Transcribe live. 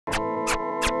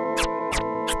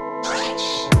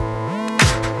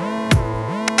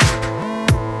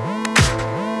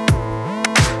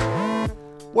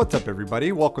What's up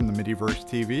everybody, welcome to Midiverse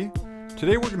TV.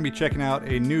 Today we're going to be checking out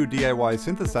a new DIY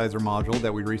synthesizer module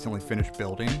that we recently finished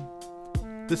building.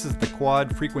 This is the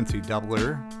quad frequency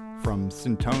doubler from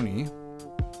Syntonie,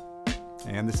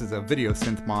 and this is a video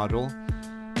synth module.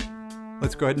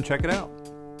 Let's go ahead and check it out.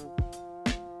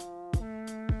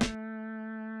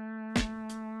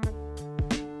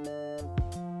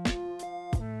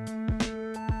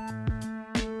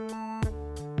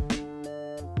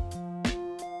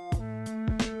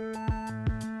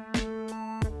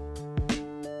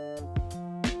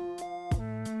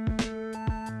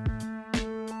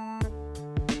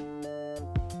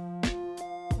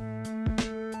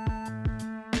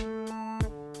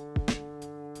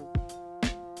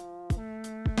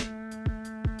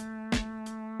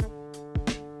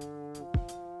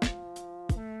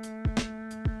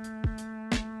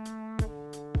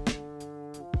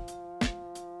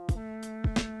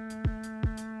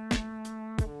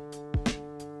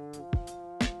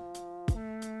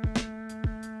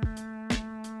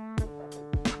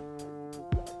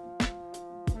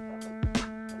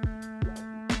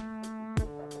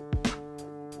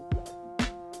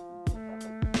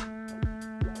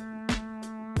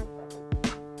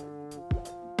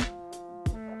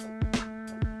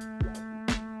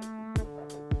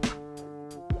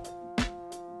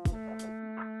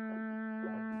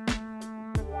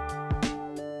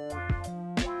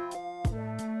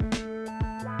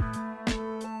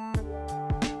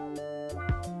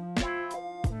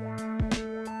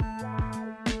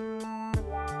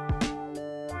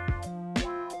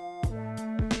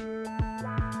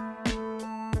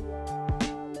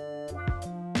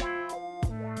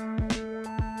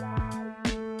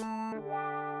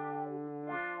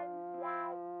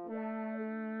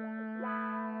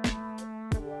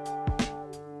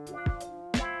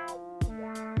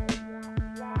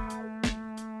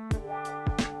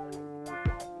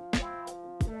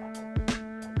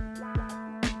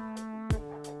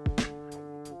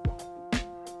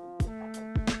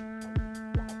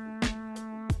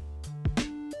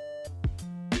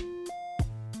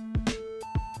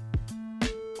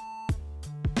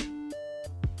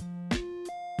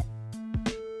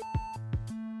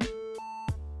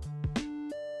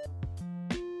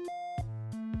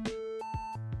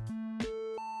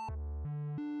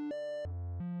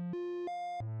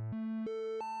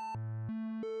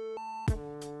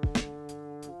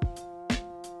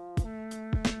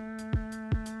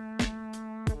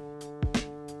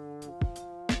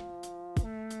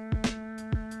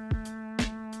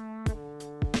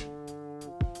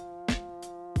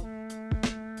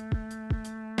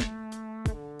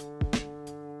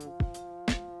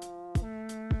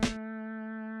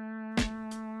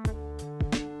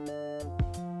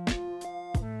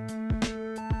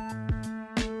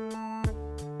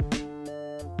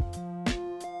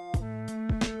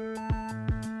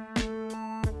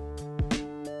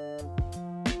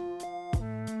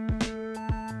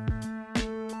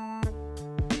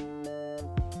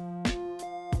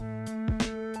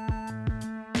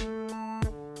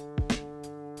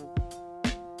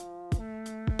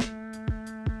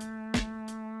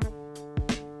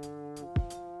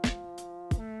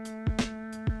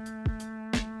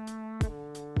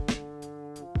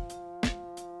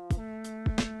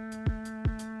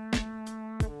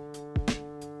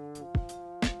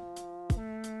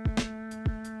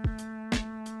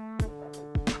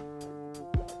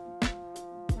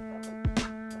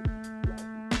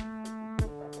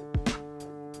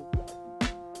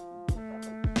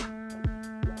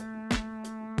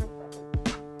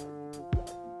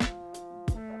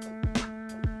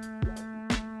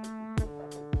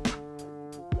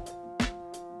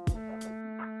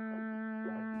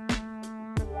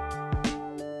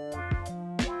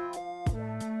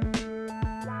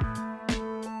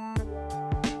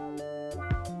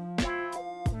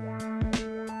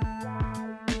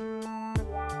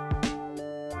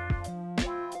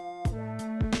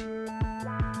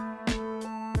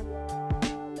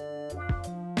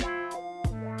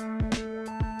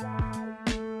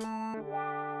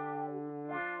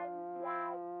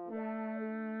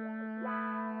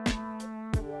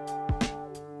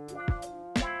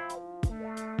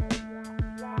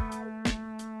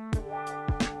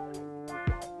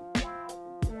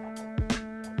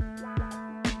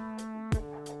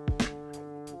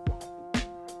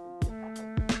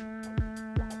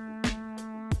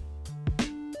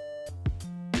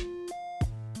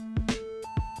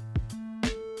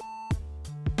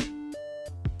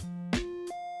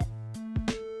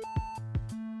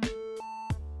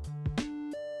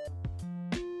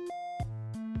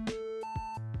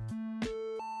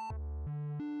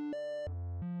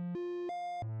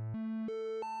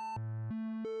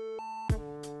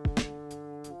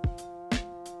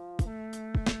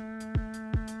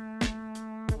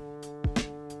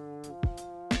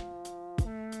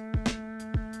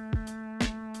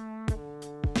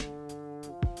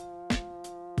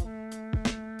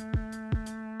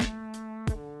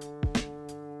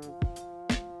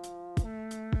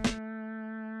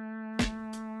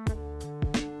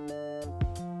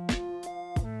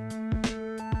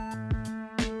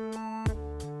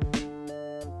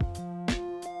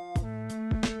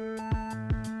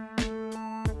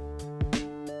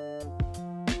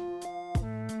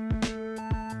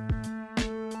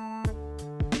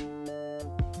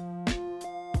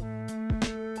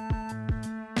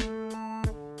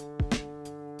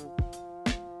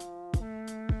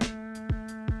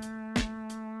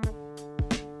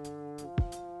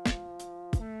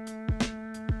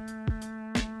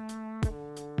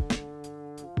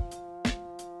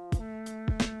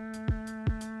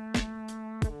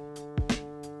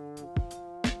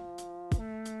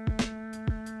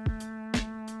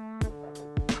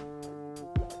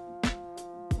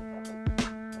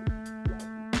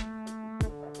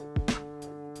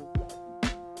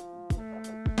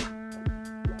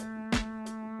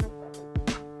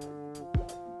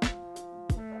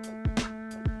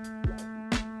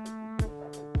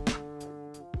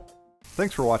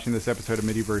 Thanks for watching this episode of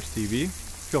Midiverse TV.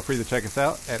 Feel free to check us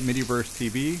out at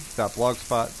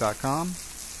midiversetv.blogspot.com.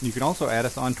 You can also add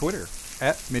us on Twitter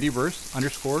at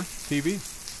Midiverse_TV.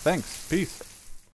 Thanks. Peace.